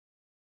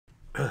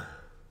I'm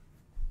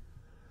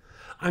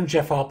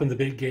Jeff Altman, the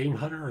Big Game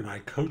Hunter, and I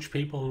coach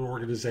people and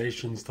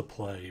organizations to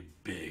play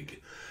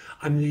big.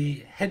 I'm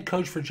the head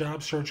coach for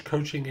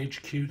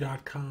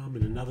JobSearchCoachingHQ.com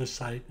and another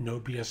site,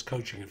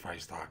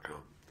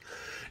 NoBSCoachingAdvice.com.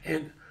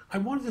 And I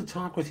wanted to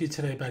talk with you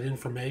today about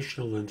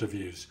informational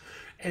interviews.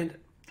 And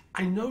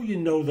I know you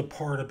know the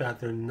part about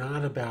they're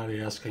not about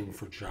asking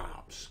for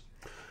jobs.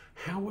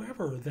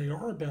 However, they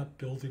are about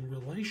building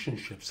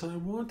relationships. And I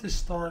want to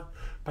start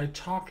by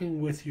talking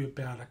with you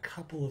about a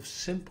couple of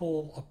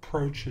simple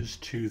approaches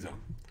to them.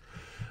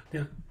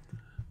 Now,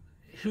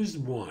 here's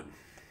one,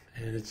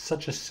 and it's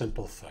such a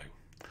simple thing.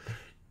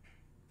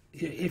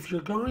 If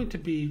you're going to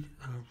be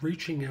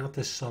reaching out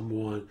to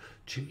someone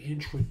to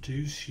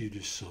introduce you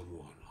to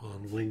someone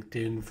on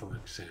LinkedIn, for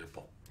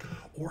example,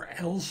 or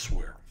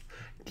elsewhere,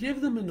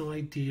 give them an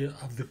idea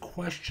of the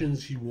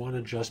questions you want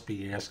to just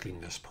be asking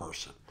this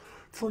person.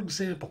 For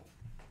example,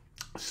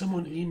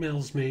 someone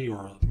emails me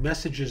or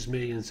messages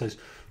me and says,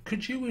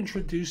 could you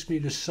introduce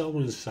me to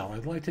so-and-so?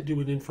 I'd like to do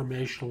an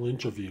informational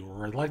interview,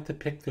 or I'd like to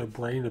pick their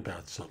brain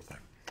about something.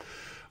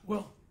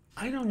 Well,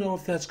 I don't know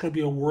if that's going to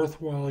be a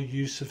worthwhile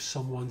use of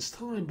someone's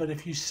time, but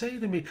if you say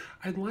to me,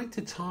 I'd like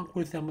to talk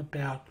with them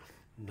about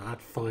not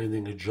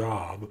finding a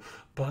job,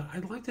 but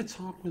I'd like to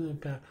talk with them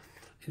about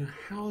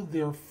how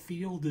their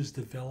field is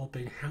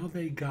developing, how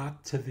they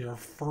got to their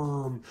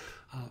firm,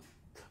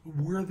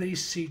 where they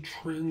see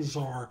trends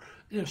are,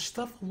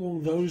 stuff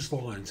along those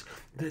lines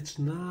that's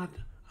not,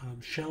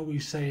 shall we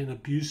say, an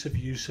abusive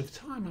use of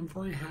time. I'm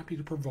very happy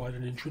to provide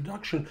an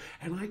introduction,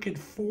 and I could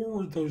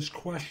forward those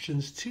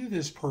questions to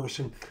this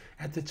person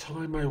at the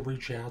time I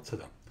reach out to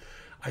them.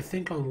 I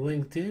think on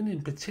LinkedIn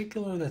in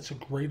particular, that's a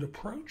great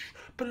approach,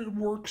 but it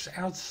works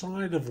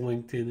outside of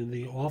LinkedIn in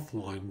the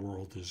offline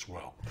world as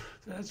well.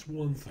 So that's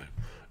one thing.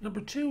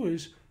 Number two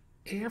is,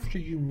 after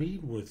you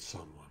meet with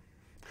someone,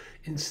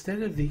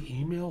 instead of the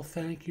email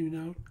thank you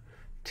note,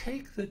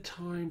 take the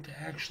time to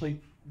actually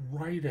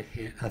write a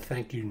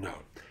thank you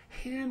note.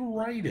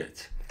 Handwrite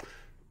it,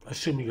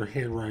 assuming your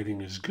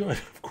handwriting is good,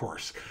 of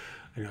course.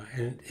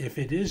 And if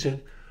it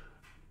isn't,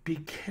 be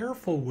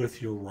careful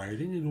with your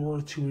writing in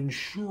order to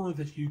ensure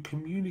that you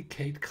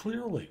communicate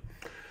clearly.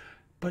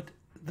 But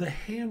the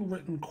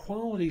handwritten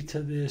quality to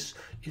this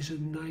is a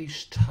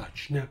nice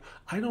touch. Now,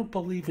 I don't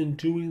believe in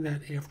doing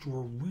that after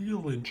a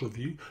real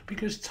interview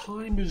because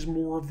time is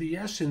more of the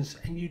essence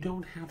and you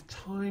don't have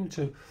time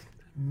to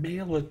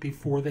mail it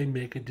before they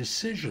make a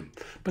decision.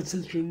 But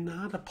since you're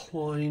not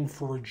applying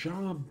for a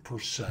job per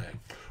se,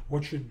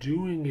 what you're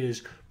doing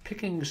is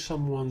picking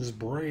someone's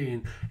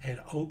brain and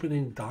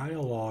opening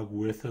dialogue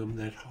with them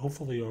that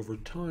hopefully over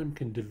time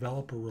can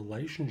develop a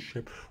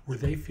relationship where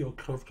they feel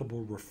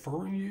comfortable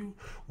referring you,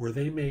 where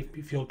they may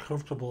feel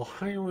comfortable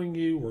hiring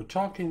you or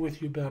talking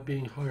with you about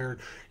being hired.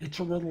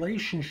 It's a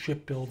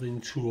relationship building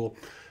tool.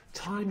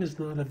 Time is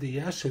not of the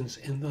essence,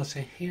 and thus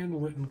a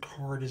handwritten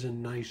card is a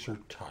nicer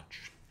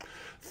touch.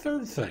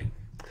 Third thing,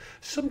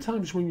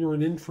 sometimes when you're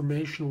in an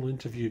informational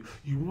interview,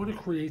 you want to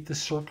create the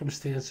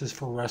circumstances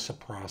for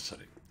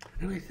reciprocity.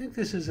 And I think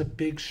this is a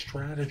big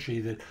strategy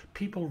that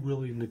people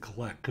really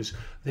neglect because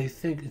they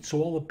think it's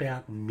all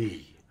about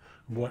me,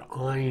 what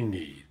I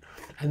need.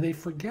 And they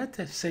forget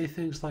to say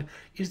things like,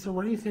 is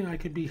there anything I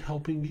could be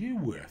helping you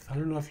with? I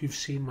don't know if you've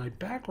seen my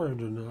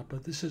background or not,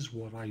 but this is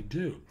what I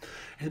do.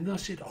 And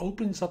thus it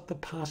opens up the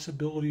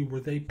possibility where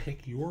they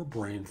pick your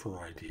brain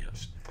for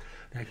ideas.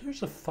 Now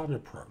here's a fun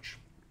approach.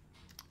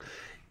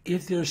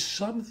 If there's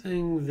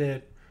something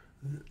that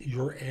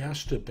you're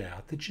asked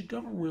about that you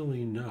don't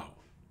really know,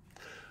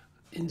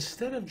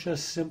 instead of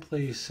just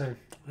simply saying,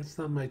 that's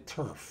not my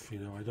turf,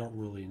 I don't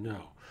really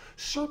know,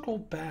 circle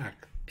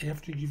back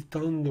after you've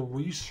done the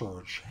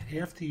research,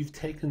 after you've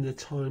taken the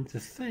time to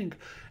think,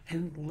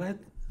 and let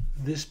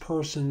this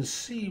person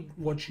see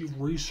what you've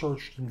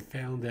researched and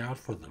found out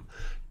for them.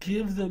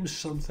 Give them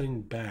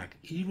something back,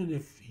 even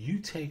if you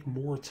take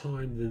more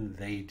time than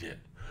they did.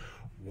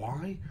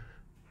 Why?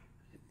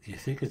 Do you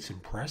think it's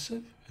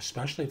impressive,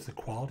 especially if the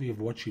quality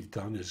of what you've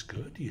done is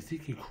good? Do you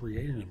think you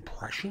create an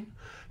impression?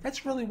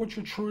 That's really what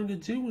you're trying to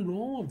do in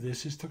all of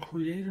this, is to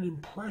create an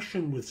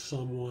impression with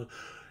someone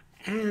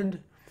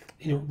and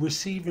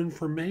receive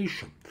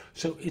information.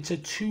 So it's a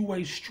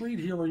two-way street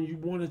here, and you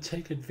want to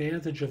take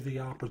advantage of the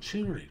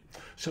opportunity.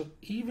 So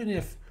even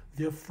if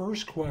their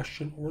first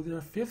question or their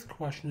fifth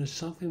question is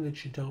something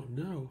that you don't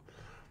know,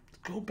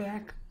 go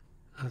back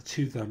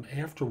to them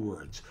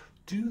afterwards.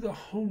 Do the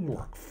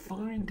homework,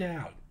 find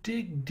out,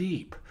 dig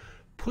deep,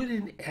 put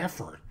in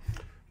effort,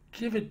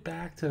 give it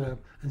back to them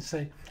and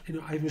say,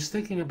 I was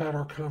thinking about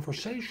our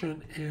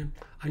conversation and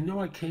I know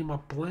I came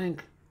up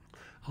blank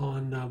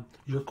on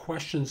your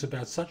questions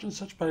about such and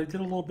such, but I did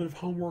a little bit of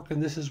homework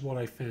and this is what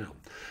I found.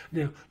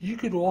 Now, you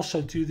could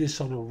also do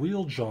this on a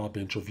real job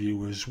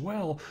interview as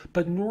well,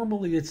 but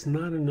normally it's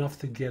not enough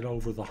to get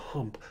over the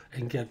hump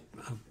and get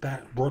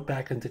brought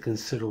back into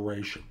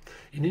consideration.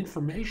 In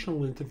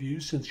informational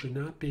interviews, since you're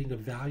not being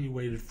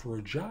evaluated for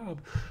a job,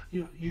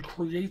 you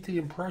create the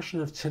impression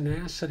of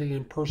tenacity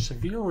and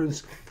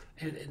perseverance,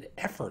 and an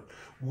effort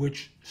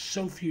which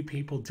so few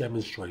people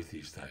demonstrate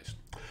these days.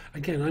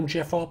 Again, I'm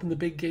Jeff Altman, the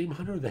Big Game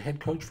Hunter, the head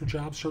coach for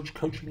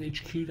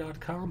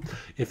JobSearchCoachingHQ.com.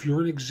 If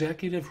you're an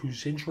executive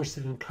who's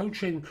interested in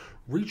coaching,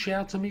 reach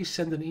out to me.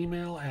 Send an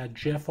email at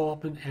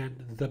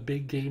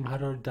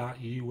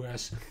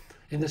jeffaltman@thebiggamehunter.us.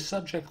 In the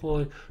subject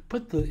line,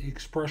 put the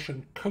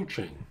expression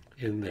coaching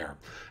in there.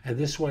 And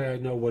this way I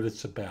know what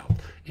it's about.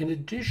 In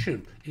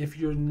addition, if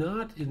you're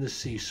not in the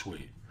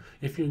C-suite,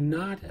 if you're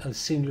not a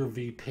senior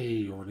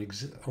VP or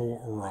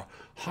a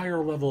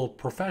higher level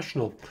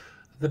professional,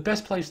 the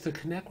best place to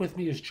connect with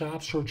me is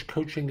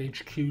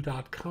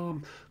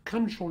JobSearchCoachingHQ.com.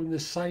 Come join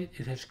this site.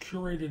 It has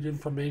curated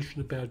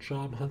information about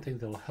job hunting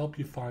that will help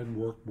you find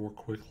work more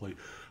quickly.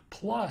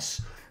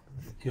 Plus,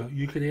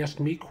 you can ask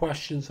me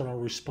questions and I'll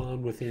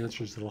respond with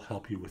answers that will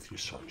help you with your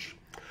search.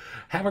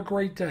 Have a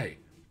great day.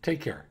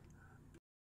 Take care.